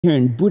Here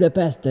in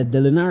Budapest at the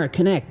Lenara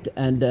Connect,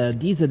 and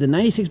these are the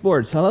 96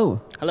 boards. Hello.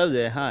 Hello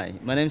there, hi.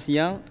 My name is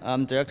Zhang.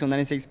 I'm director of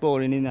 96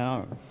 Board in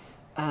Lenara.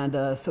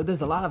 And so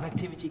there's a lot of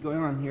activity going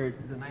on here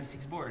at the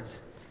 96 boards.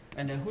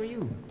 And who are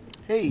you?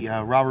 Hey,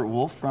 Robert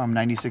Wolff from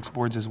 96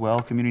 Boards as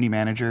well, community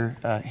manager,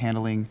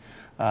 handling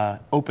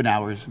open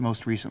hours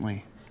most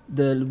recently.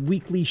 The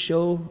weekly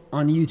show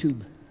on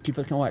YouTube.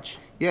 People can watch.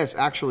 Yes,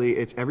 actually,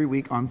 it's every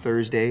week on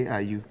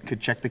Thursday. You could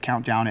check the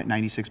countdown at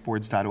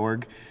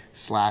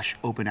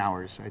 96boards.org/open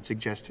hours. I'd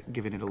suggest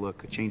giving it a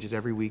look. It changes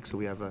every week, so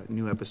we have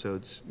new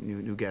episodes,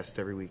 new guests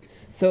every week.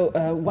 So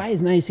why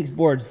is 96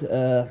 boards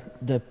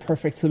the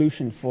perfect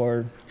solution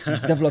for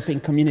developing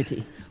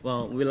community?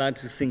 Well, we like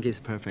to think it's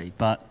perfect,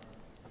 but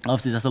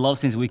obviously there's a lot of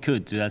things we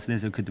could do. There's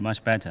things we could do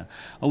much better.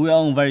 But we're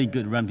on a very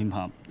good ramping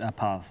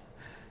path.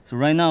 So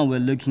right now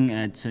we're looking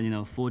at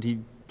 40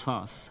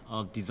 plus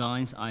of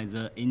designs,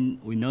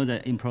 we know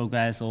that in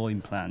progress or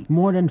in plan.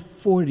 More than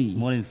 40.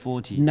 More than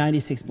 40.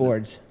 96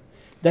 boards.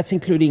 That's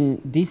including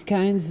these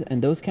kinds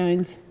and those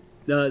kinds?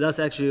 That's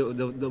actually,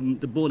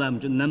 the board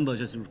number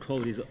just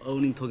recorded is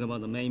only talking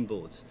about the main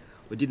boards.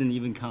 We didn't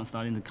even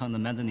starting to count the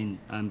mezzanine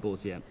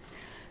boards yet.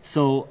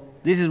 So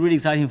this is really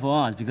exciting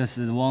for us because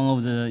one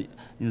of the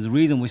the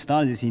reason we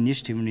started this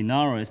initiative in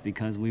Lenara is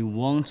because we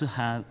want to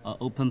have an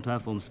open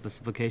platform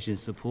specification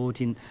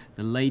supporting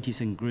the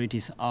latest and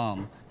greatest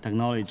ARM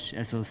technology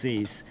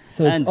SoCs.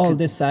 So it's all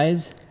this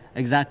size?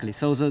 Exactly.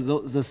 So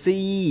the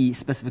CE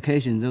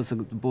specification, those are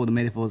the board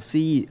made for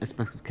CE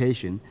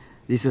specification.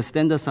 This is a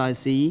standard size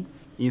CE.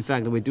 In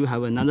fact, we do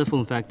have another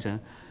form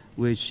factor,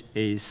 which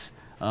is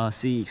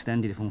CE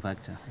extended form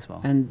factor as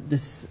well. And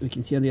this we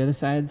can see on the other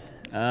side?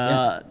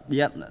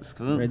 Yeah, that's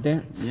cool. Right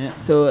there? Yeah.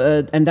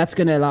 So, and that's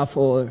going to allow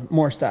for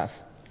more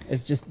stuff.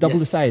 It's just double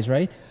the size,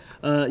 right?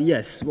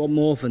 Yes, well,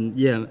 more often,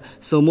 yeah.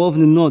 So more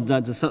often than not,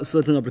 that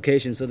certain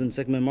applications, certain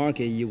segment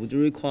market, you would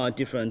require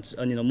different,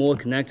 more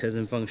connectors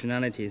and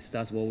functionalities.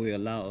 That's what we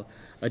allow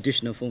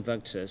additional form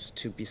factors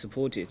to be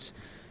supported.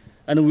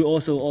 And we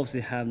also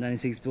obviously have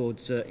 96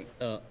 boards,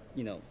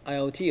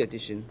 IoT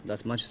edition.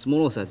 That's much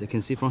smaller size. You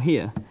can see from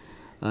here,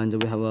 and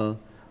we have a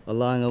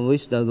line of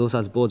which those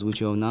are the boards which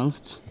you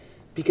announced.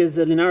 Because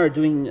Lenara are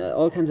doing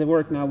all kinds of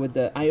work now with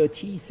the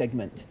IoT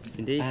segment.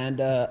 Indeed. And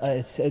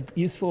it's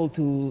useful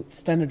to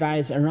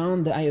standardize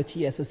around the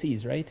IoT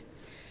SoCs, right?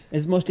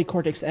 It's mostly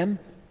Cortex-M?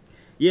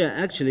 Yeah,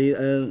 actually,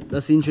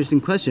 that's an interesting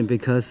question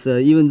because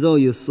even though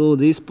you saw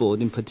this board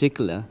in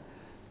particular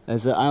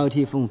as an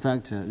IoT form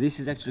factor, this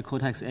is actually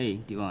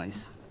Cortex-A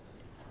device.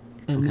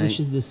 And which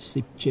is this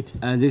chip?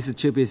 And this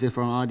chip is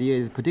from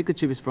RDA. This particular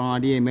chip is from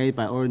RDA made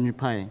by Orange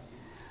Pi.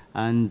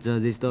 And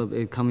this stuff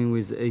is coming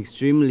with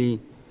extremely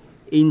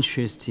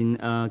interesting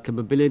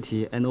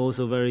capability and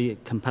also very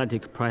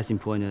competitive pricing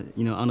point,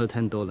 under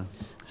 $10.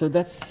 So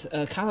that's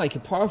kind of like a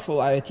powerful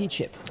IoT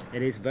chip.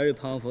 It is very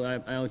powerful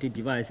IoT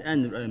device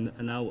and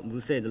I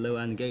would say the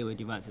low-end gateway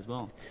device as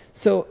well.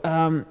 So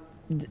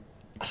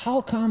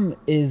how come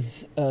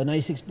is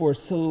 96 boards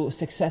so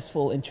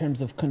successful in terms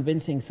of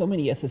convincing so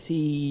many SoC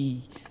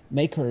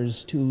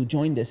makers to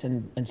join this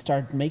and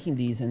start making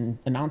these and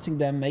announcing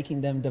them,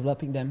 making them,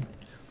 developing them?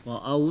 Well,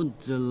 I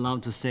would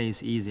love to say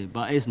it's easy,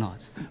 but it's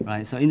not,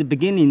 right? So in the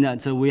beginning,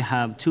 we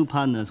have two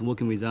partners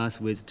working with us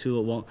with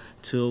two of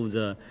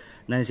the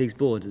 96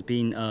 boards,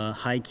 being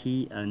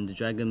High-Key and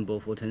Dragon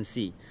Ball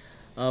 410C.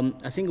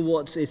 I think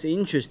what is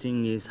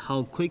interesting is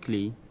how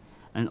quickly,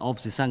 and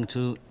obviously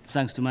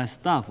thanks to my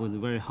staff with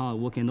very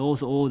hard work, and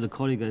also all the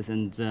colleagues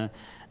and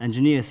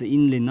engineers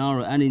in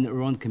Lenara and in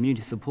around the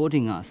community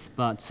supporting us.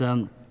 But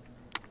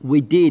we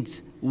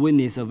did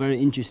witness a very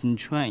interesting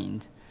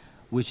trend,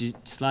 which is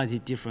slightly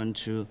different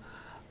to,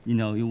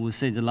 you would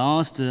say the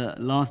last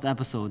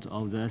episode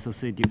of the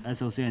SoC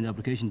and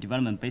application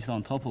development, based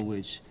on top of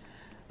which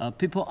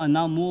people are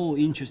now more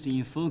interested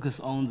in focus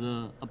on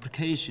the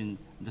application,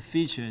 the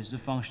features, the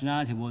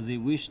functionality, what they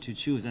wish to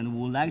choose, and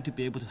would like to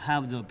be able to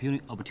have the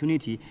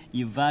opportunity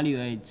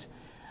evaluate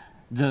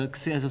the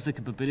SoC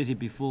capability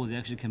before they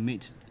actually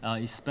commit,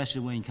 especially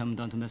when it comes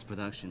down to mass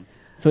production.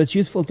 So it's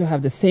useful to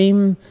have the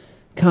same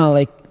kind of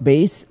like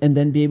base and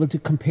then be able to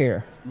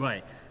compare.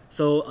 Right.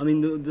 So I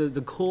mean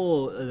the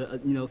core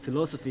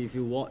philosophy, if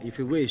you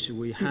wish,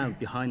 we have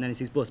behind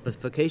 96 board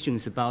specification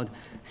is about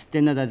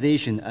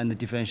standardization and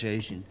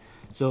differentiation.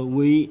 So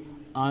we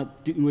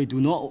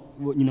do not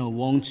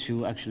want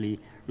to actually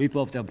rip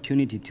off the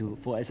opportunity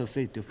for SoC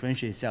to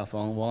differentiate itself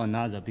from one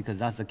another, because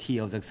that's the key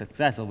of the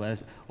success of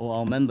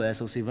our member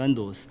SoC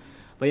vendors.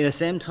 But at the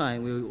same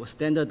time, we will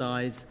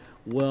standardize.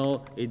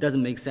 Well, it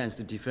doesn't make sense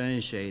to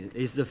differentiate.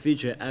 It's the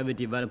feature every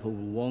developer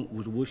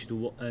would wish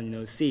to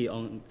see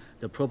on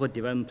the proper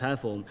development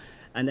platform,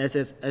 and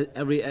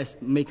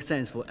makes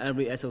sense for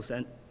every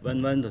SoC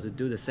vendor to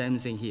do the same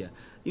thing here.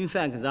 In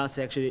fact, that's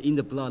actually in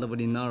the blood of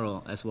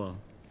Lenara as well.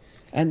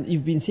 And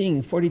you've been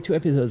seeing 42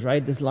 episodes,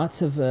 right? There's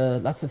lots of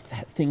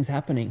things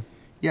happening.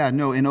 Yeah,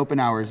 no, in open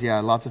hours, yeah,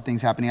 lots of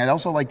things happening. I'd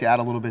also like to add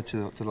a little bit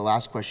to the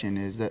last question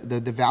is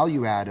the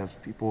value add of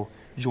people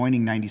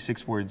joining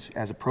 96 Boards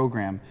as a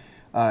program.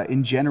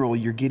 In general,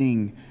 you're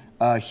getting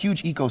a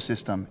huge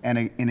ecosystem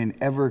and in an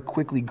ever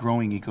quickly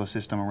growing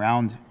ecosystem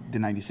around the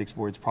 96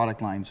 boards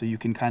product line. So you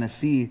can kind of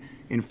see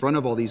in front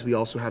of all these, we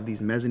also have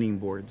these mezzanine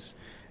boards.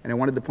 And I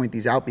wanted to point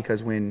these out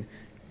because when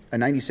a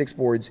 96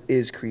 boards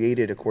is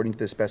created according to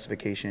the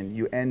specification,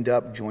 you end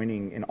up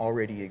joining an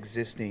already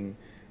existing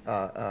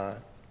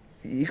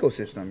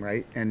ecosystem,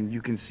 right? And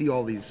you can see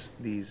all these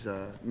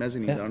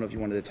mezzanines. Yeah. I don't know if you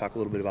wanted to talk a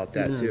little bit about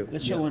that too.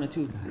 Let's show one or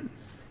two.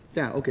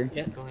 Yeah, okay.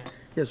 Yeah, go ahead.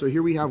 Yeah, so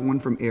here we have one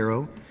from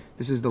Aero.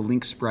 This is the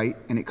Link Sprite,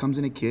 and it comes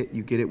in a kit.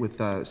 You get it with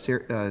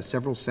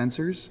several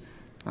sensors.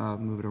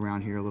 Move it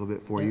around here a little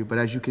bit for you. But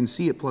as you can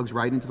see, it plugs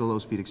right into the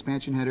low-speed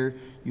expansion header.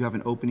 You have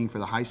an opening for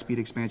the high-speed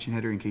expansion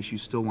header in case you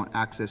still want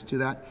access to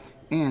that.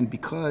 And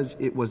because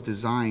it was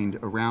designed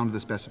around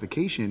the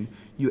specification,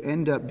 you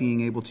end up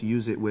being able to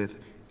use it with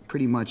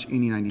pretty much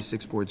any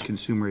 96 boards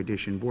consumer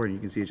edition board. And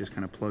you can see it just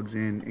kind of plugs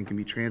in and can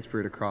be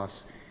transferred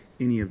across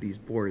any of these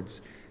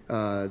boards.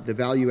 The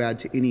value add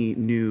to any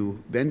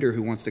new vendor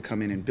who wants to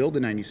come in and build the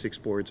 96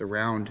 boards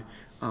around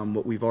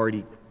what we've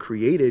already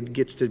created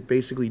gets to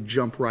basically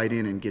jump right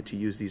in and get to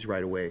use these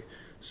right away.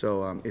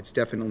 So it's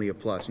definitely a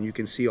plus. And you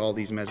can see all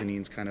these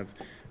mezzanines kind of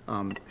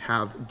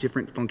have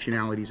different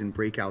functionalities and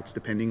breakouts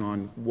depending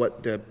on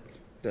what the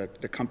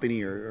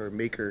company or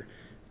maker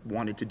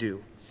wanted to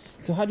do.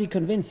 So how do you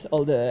convince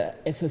all the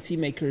SoC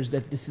makers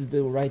that this is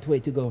the right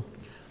way to go?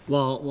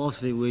 Well,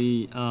 obviously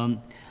we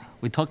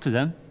talk to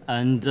them,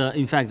 and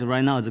in fact,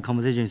 right now the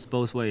conversation is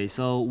both ways.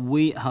 So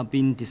we have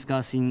been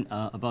discussing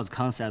about the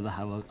concept of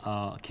have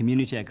a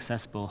community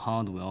accessible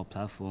hardware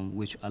platform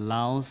which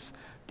allows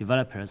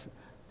developers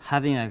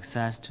having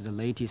access to the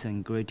latest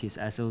and greatest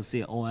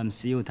SoC or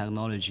MCU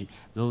technology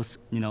those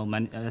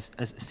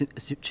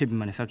chip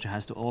manufacturer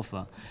has to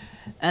offer,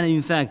 and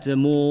in fact,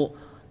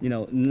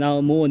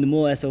 now more and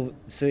more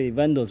SoC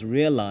vendors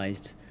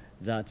realized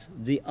that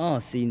they are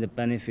seeing the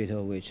benefit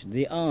of which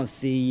they are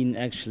seeing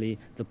actually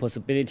the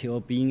possibility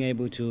of being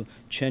able to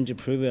change the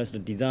previous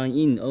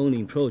design-in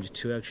only approach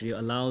to actually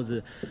allow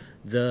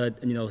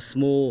the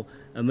small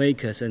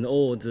makers and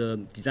all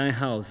the design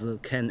house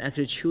can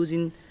actually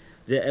choosing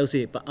the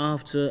LC, but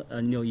after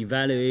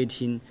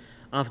evaluating.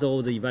 After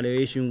all the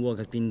evaluation work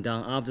has been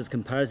done, after the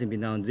comparison been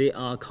done, they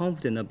are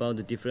confident about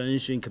the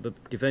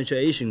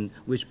differentiation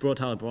which brought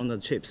out from the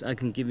chips. I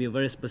can give you a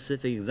very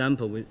specific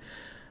example.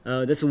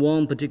 There's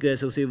one particular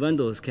SoC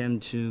vendors came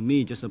to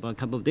me just about a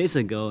couple of days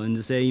ago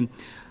and saying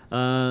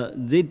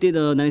they did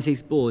a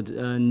 96 board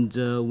and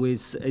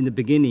with in the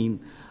beginning,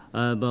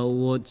 but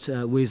what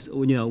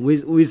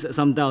with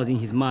some doubts in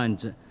his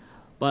mind.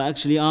 But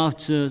actually,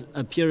 after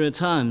a period of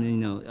time,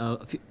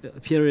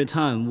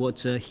 what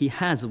he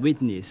has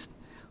witnessed,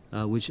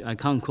 which I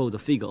can't quote the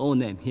figure or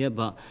name here,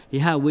 but he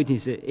had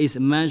witnessed is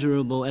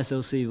measurable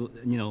SoC,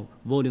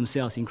 volume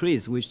sales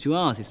increase, which to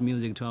us is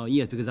music to our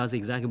ears because that's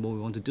exactly what we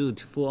want to do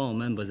for our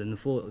members and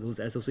for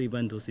those SoC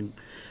vendors.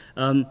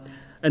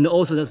 And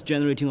also that's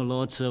generating a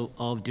lot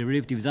of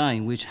derivative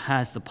design, which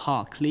has the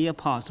clear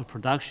paths of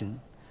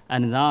production,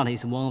 and that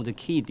is one of the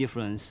key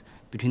difference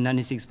between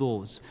 96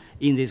 boards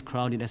in this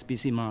crowded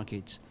SPC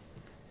market.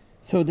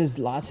 So there's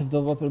lots of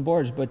development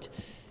boards, but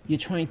you're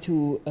trying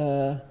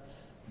to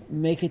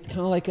make it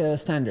kind of like a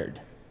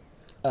standard,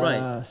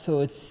 right?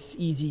 So it's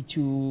easy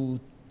to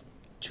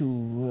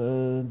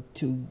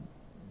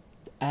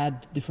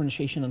add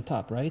differentiation on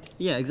top, right?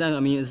 Yeah, exactly. I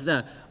mean, it's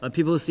that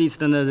people see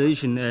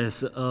standardization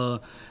as as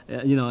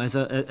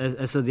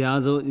the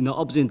other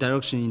opposite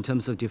direction in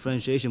terms of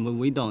differentiation, but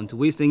we don't.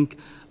 We think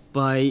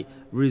by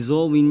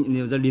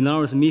resolving the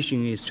Linara's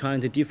mission is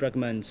trying to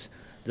defragment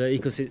the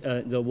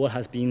ecosystem,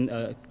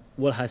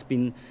 what has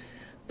been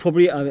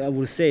probably I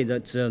would say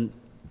that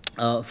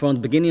from the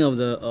beginning of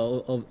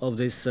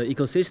this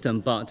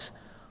ecosystem, but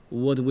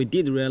what we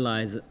did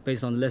realize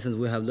based on the lessons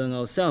we have learned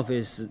ourselves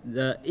is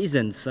there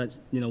isn't such,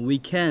 we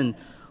can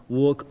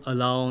work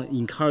along,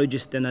 encourage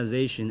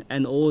standardization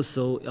and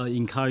also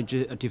encourage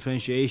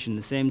differentiation at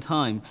the same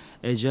time.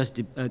 It's just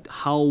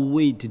how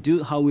we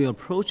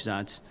approach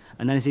that.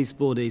 And 96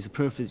 board is a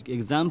perfect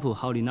example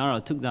how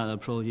Linara took that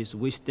approach is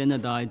we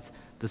standardize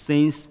the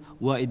things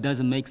where it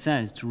doesn't make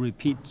sense to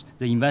repeat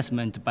the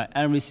investment by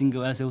every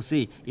single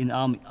SoC in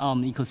ARM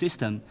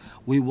ecosystem.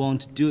 We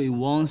want to do it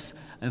once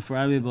and for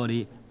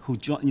everybody who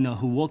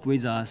who work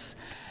with us,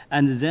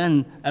 and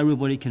then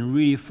everybody can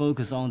really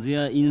focus on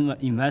their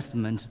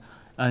investment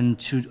and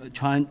to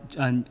try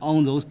and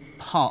on those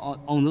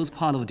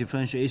part of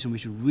differentiation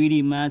which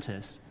really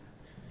matters.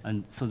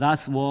 And so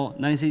that's what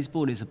 96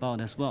 board is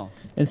about as well.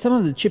 And some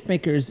of the chip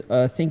makers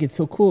think it's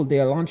so cool. They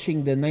are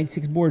launching the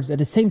 96 boards at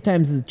the same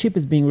time as the chip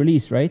is being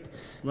released, right?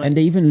 And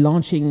they're even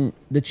launching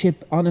the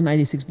chip on the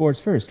 96 boards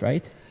first,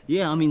 right?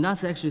 Yeah, I mean,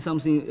 that's actually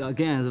something,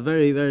 again, is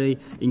very, very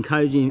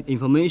encouraging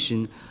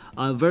information.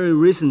 Very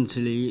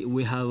recently,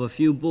 we have a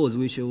few boards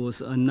which was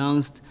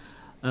announced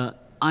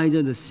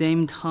either the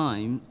same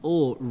time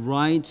or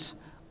right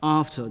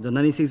after the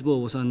 96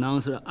 board was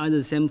announced, either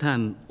the same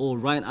time or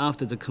right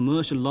after the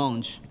commercial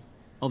launch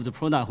of the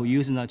product who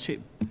using that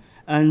chip.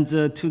 And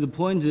to the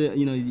point,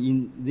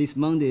 in these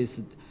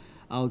Mondays,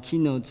 our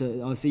keynote,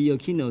 our CEO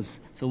keynotes,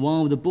 so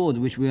one of the boards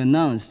which we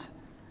announced,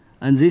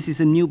 and this is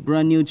a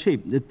brand new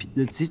chip.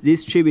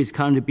 This chip is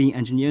currently being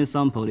engineered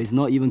sampled. It's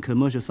not even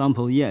commercial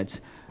sample yet.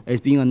 It's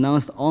being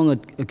announced on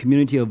a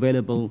community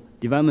available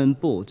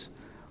development board.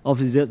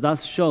 Obviously, that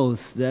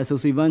shows the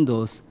SoC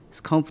vendors'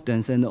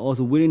 confidence and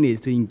also willingness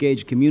to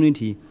engage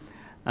community,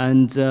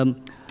 and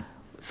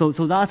so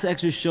that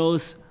actually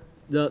shows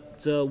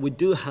that we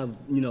do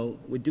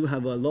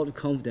have a lot of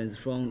confidence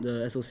from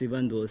the SoC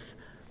vendors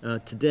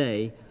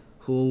today,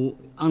 who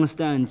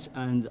understand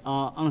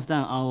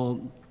our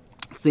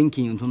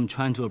thinking from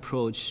trying to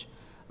approach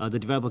the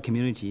developer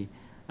community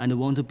and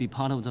want to be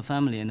part of the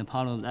family and a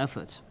part of the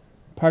effort.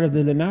 Part of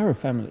the Linaro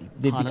family.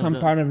 They become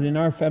part of the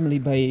Linaro family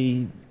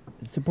by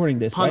supporting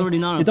this, part right? of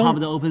Linaro, part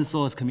of the open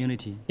source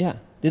community. Yeah,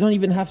 they don't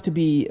even have to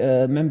be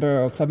a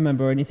member or club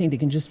member or anything. They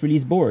can just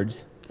release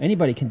boards.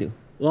 Anybody can do.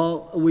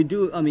 Well, we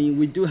do. I mean,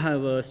 we do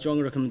have a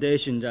strong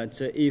recommendation that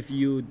if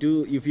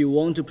you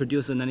want to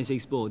produce a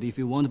 96 board, if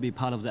you want to be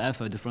part of the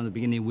effort from the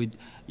beginning,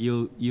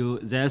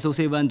 the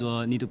SoC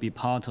vendor need to be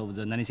part of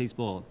the 96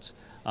 boards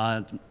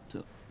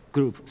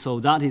group.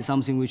 So that is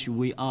something which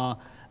we are.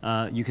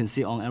 You can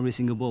see on every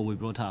single board we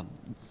brought up.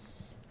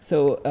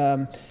 So,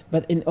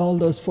 but in all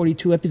those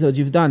 42 episodes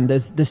you've done,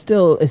 there's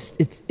still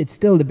it's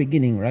still the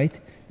beginning, right?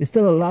 There's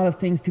still a lot of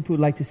things people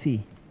would like to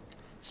see.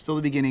 Still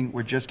the beginning.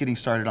 We're just getting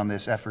started on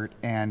this effort,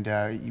 and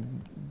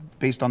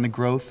based on the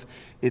growth,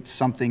 it's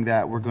something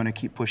that we're going to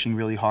keep pushing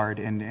really hard.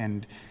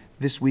 And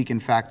this week, in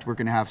fact, we're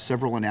going to have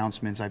several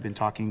announcements. I've been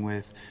talking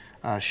with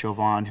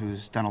Chauvin,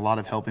 who's done a lot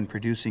of help in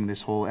producing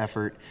this whole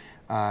effort,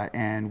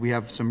 and we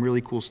have some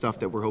really cool stuff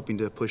that we're hoping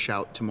to push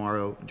out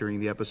tomorrow during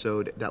the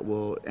episode that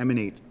will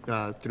emanate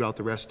throughout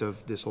the rest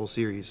of this whole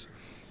series.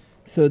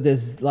 So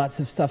there's lots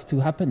of stuff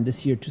to happen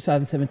this year.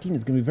 2017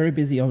 is going to be very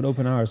busy on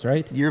open hours,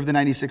 right? Year of the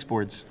 96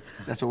 boards.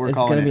 That's what we're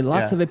calling it. It's going to be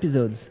lots of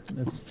episodes.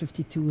 That's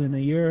 52 in a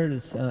year.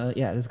 There's going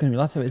to be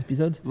lots of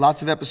episodes.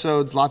 Lots of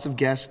episodes, lots of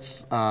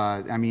guests.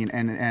 I mean,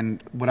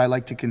 and what I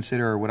like to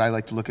consider, or what I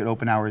like to look at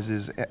open hours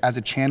is as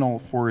a channel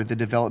for the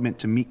development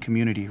to meet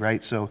community,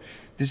 right? So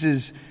this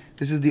is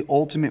the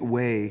ultimate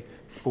way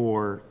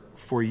for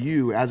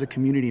you as a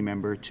community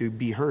member to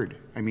be heard.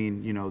 I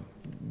mean, you know,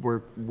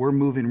 we're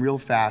moving real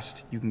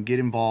fast. You can get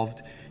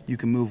involved. You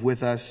can move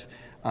with us,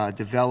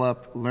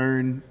 develop,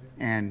 learn,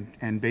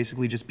 and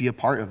basically just be a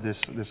part of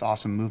this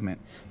awesome movement.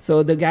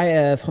 So the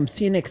guy from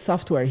CNX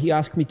Software, he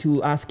asked me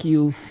to ask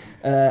you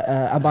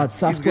about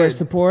software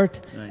support,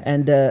 right.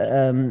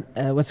 And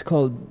what's it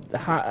called?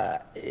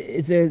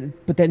 Is there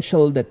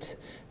potential that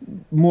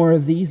more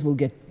of these will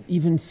get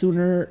even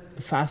sooner,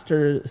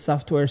 faster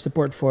software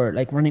support for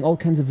like running all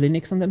kinds of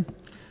Linux on them?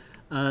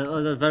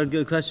 That's a very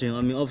good question.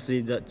 I mean,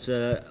 obviously that it's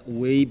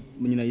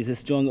a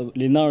strong.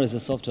 Linaro is a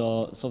software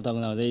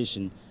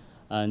organization,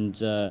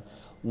 and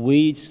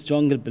we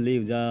strongly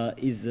believe that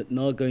is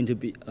not going to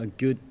be a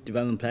good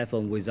development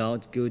platform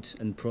without good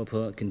and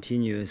proper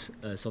continuous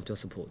software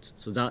support.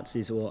 So that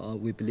is what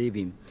we believe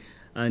in,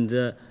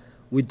 and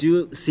we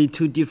do see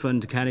two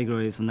different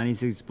categories of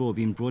 96 board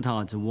being brought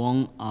out.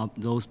 One are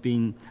those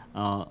being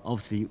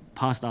obviously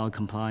past our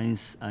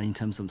compliance in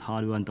terms of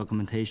hardware and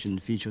documentation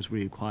features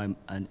we require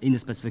and in the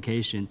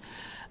specification.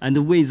 And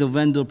the ways the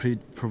vendor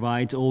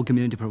provides or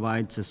community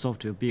provides a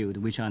software build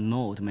which are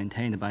not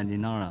maintained by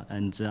Linaro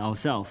and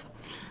ourselves.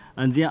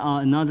 And there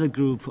are another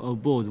group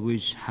of boards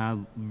which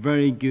have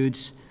very good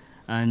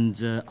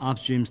and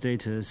upstream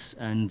status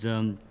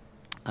and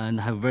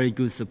have very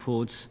good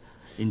support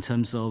in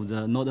terms of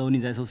not only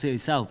the SoC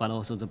itself, but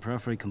also the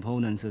peripheral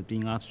components of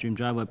being upstream,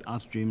 driver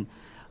upstream.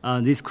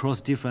 This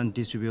cross different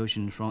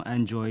distribution from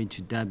Android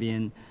to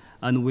Debian,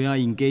 and we are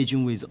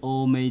engaging with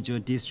all major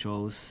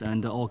distros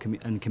and all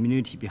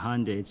community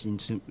behind it.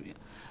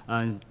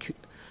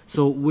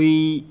 So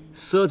we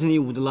certainly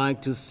would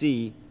like to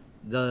see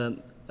the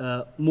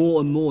more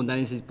and more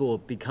 96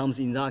 board becomes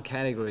in that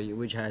category,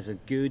 which has a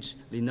good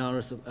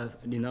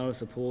Linaro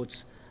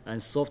support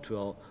and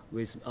software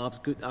with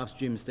good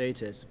upstream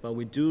status, but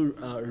we do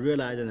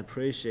realize and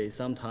appreciate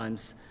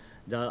sometimes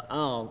there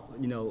are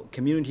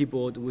community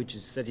board which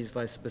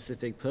satisfies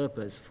specific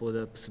purpose for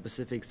the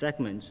specific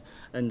segment,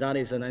 and that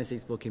is a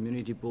 96 board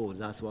community board.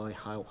 That's why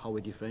how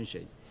we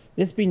differentiate.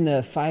 It's been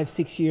a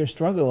 5-6 year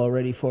struggle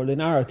already for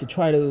Linaro to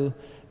try to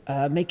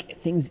make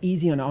things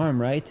easy on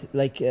ARM, right?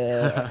 Like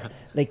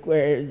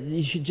where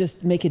you should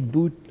just make it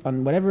boot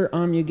on whatever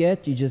ARM you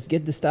get. You just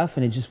get the stuff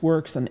and it just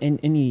works on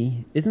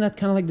any. Isn't that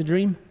kind of like the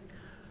dream?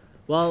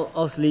 Well,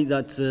 obviously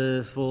that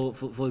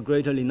for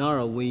greater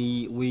Linaro,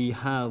 we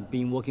have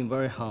been working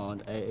very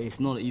hard.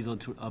 It's not easy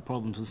a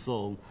problem to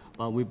solve,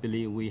 but we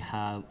believe we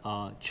have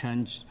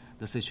changed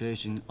the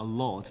situation a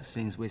lot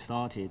since we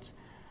started.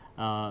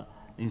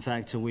 In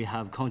fact, we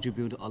have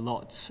contributed a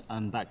lot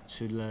back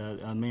to the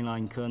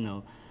mainline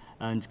kernel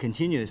and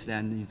continuously.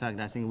 And in fact,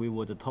 I think we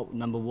were the top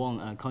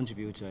 #1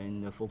 contributor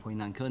in the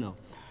 4.9 kernel.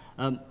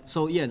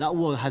 So yeah, that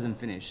work hasn't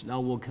finished. That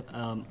work,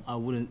 I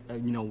wouldn't,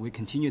 we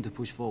continue to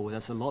push forward.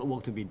 There's a lot of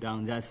work to be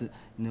done. There's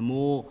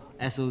more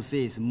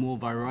SoCs, more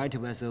variety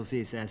of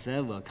SoCs as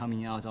ever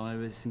coming out on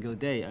every single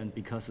day. And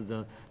because of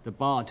the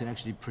bar to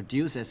actually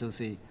produce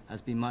SoC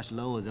has been much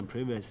lower than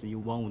previously,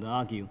 one would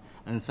argue.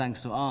 And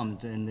thanks to ARM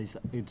and its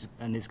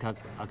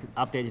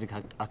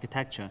updated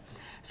architecture.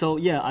 So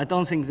yeah, I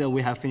don't think that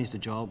we have finished the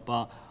job,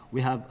 but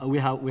we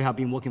have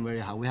been working very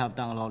hard. We have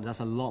done a lot. There's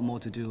a lot more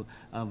to do.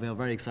 We are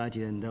very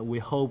excited, and we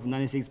hope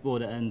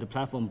 96Board and the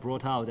platform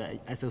brought out,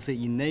 SoC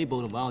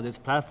enabled by this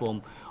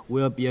platform,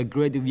 will be a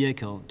great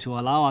vehicle to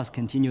allow us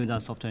continue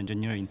that software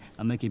engineering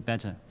and make it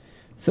better.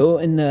 So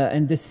in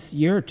this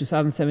year,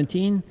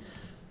 2017,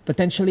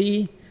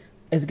 potentially,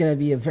 is going to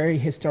be a very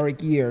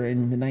historic year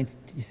in the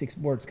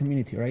 96Boards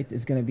community, right?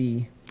 There's going to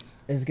be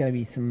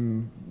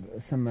some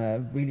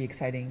really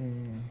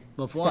exciting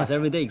Well, for stuff. us,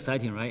 every day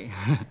exciting, right?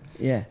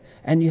 Yeah,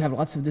 and you have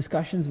lots of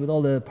discussions with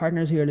all the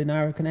partners here at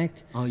Linaro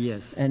Connect. Oh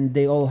yes. And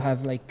they all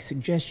have like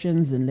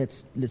suggestions, and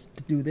let's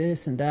do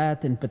this and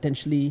that, and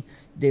potentially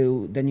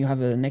then you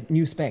have a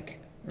new spec,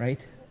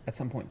 right? At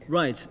some point.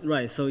 Right.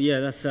 So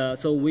yeah, that's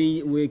so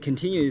we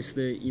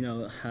continuously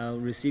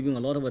have receiving a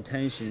lot of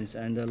attentions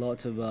and a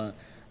lot of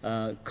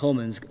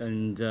comments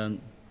and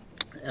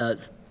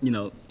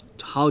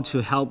how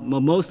to help. Well,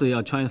 mostly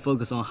are trying to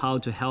focus on how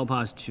to help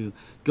us to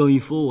going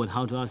forward,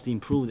 how to us to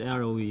improve the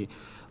area we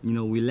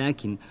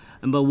lacking.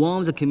 But one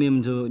of the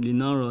commitment to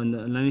Linaro and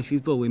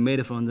 96Board we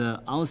made from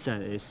the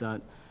outset is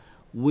that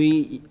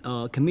we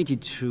are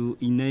committed to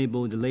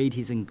enable the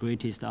latest and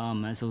greatest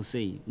ARM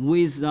SoC.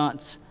 With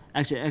that,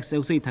 actually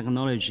SoC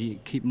technology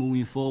keep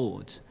moving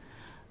forward,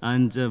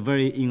 and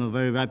in a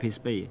very rapid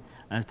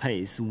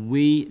pace.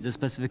 The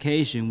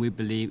specification we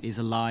believe is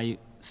a live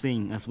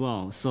thing as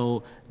well.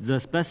 So the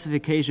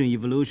specification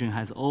evolution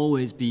has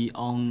always been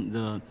on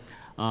the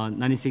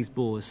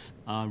 96Boards,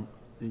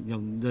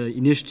 the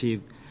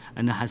initiative,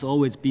 and has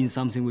always been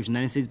something which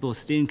 96Board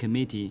steering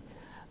committee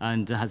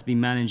and has been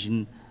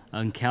managing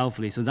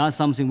carefully. So that's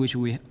something which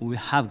we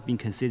have been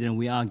considering.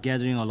 We are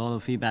gathering a lot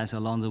of feedbacks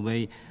along the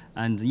way.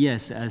 And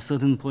yes, at a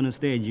certain point of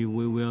stage,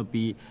 we will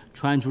be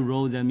trying to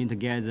roll them in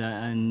together,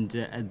 and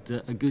at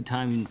a good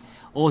time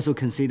also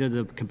consider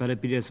the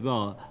compatibility as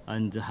well,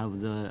 and have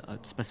the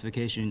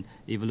specification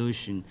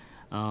evolution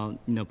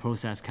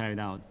process carried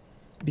out.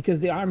 Because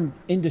the ARM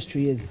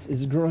industry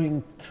is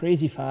growing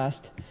crazy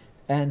fast,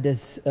 and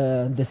there's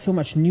so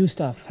much new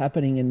stuff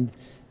happening, and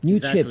new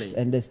chips,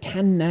 and there's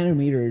 10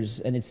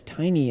 nanometers, and it's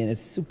tiny, and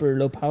it's super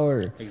low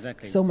power.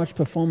 Exactly. So much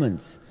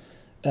performance.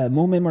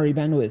 More memory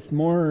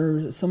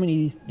bandwidth, so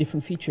many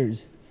different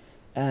features,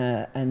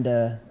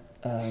 and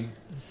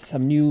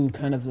some new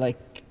kind of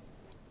like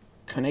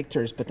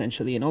connectors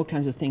potentially, and all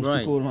kinds of things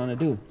people want to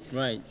do.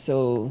 Right.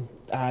 So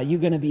you're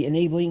going to be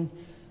enabling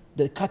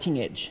the cutting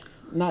edge,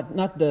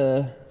 not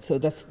the. So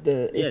that's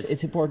the.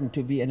 It's important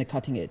to be in the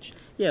cutting edge.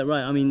 Yeah,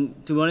 right. I mean,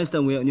 to be honest,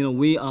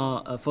 we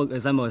are, for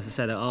example, as I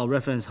said, our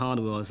reference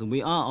hardware. So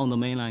we are on the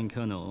mainline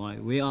kernel,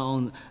 right? We are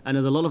on, and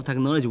there's a lot of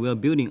technology we are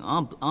building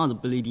on the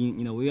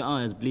bleeding. We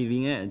are at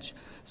bleeding edge.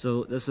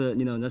 So that's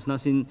that's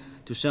nothing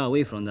to shy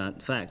away from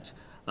that fact.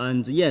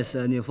 And yes,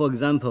 for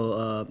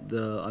example,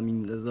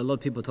 there's a lot of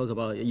people talk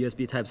about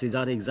USB Type-C.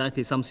 That's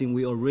exactly something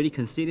we already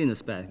consider in the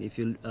spec. If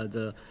you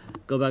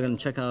go back and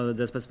check out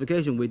the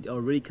specification, we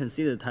already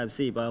considered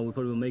Type-C, but we're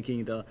probably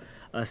making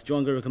a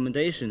stronger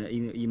recommendation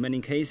in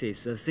many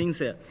cases.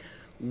 Since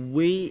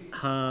we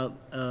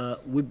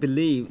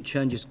believe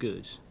change is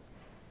good.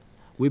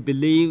 We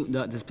believe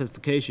that the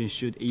specification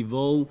should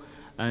evolve,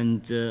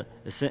 and the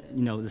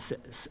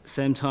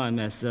same time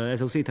as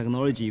SoC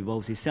technology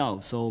evolves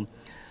itself. So.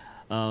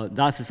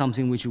 That's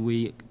something which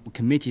we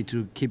committed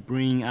to keep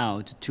bringing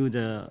out to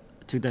the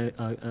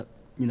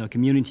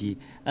community,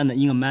 and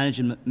in a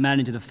managed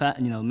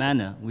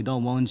manner. We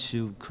don't want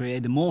to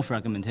create more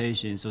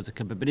fragmentation. So the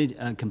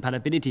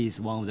compatibility is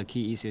one of the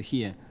key issues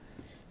here.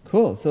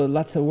 Cool. So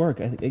lots of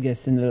work, I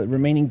guess, in the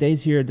remaining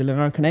days here at the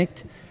Linaro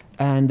Connect,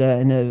 and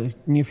in the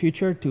near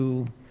future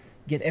to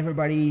get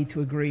everybody to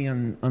agree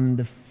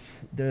on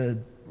the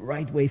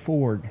right way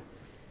forward,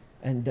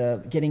 and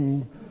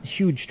getting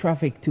huge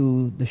traffic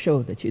to the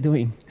show that you're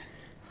doing.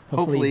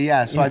 Hopefully,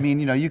 yeah. So, I mean,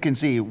 you can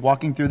see,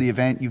 walking through the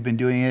event, you've been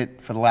doing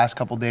it for the last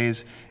couple of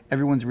days.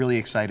 Everyone's really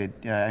excited.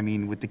 I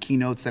mean, with the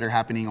keynotes that are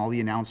happening, all the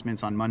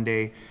announcements on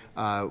Monday,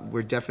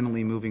 we're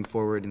definitely moving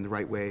forward in the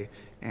right way.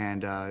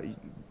 And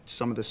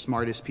some of the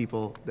smartest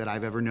people that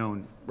I've ever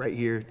known right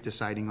here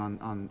deciding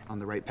on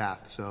the right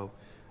path. So,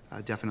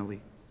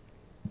 definitely.